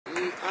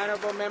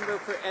Honourable Member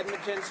for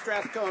Edmonton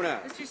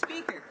Strathcona. Mr.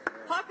 Speaker,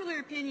 popular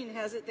opinion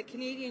has it that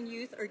Canadian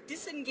youth are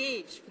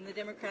disengaged from the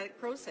democratic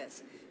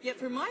process. Yet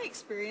from my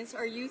experience,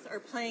 our youth are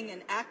playing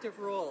an active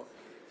role.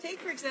 Take,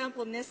 for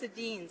example, Nessa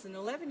Deans, an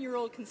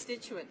 11-year-old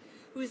constituent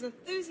who is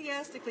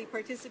enthusiastically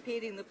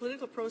participating in the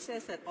political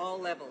process at all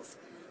levels.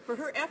 For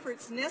her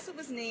efforts, Nessa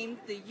was named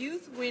the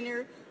youth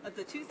winner of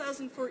the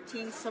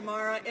 2014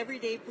 Samara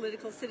Everyday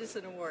Political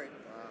Citizen Award.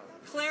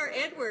 Claire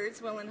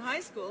Edwards, while in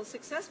high school,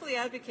 successfully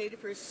advocated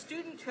for a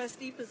student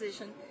trustee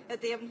position at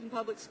the Edmonton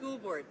Public School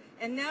Board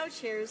and now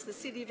chairs the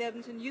City of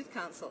Edmonton Youth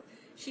Council.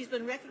 She's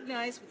been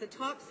recognized with the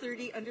Top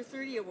 30 Under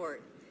 30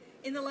 Award.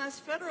 In the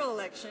last federal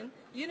election,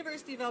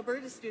 University of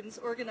Alberta students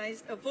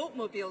organized a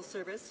vote-mobile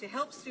service to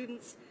help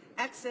students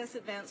access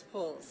advanced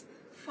polls.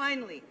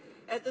 Finally,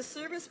 at the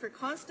service for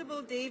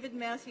Constable David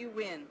Matthew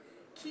Wynn,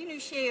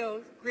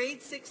 Keenooshayo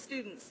Grade 6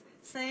 students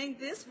sang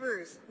this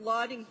verse,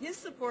 lauding his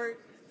support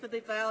for the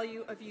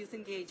value of youth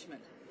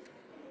engagement.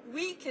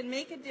 We can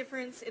make a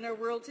difference in our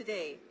world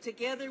today.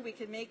 Together we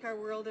can make our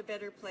world a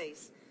better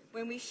place.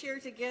 When we share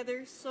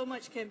together, so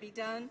much can be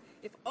done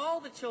if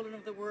all the children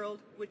of the world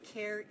would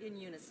care in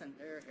unison.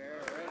 Hear,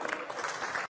 hear,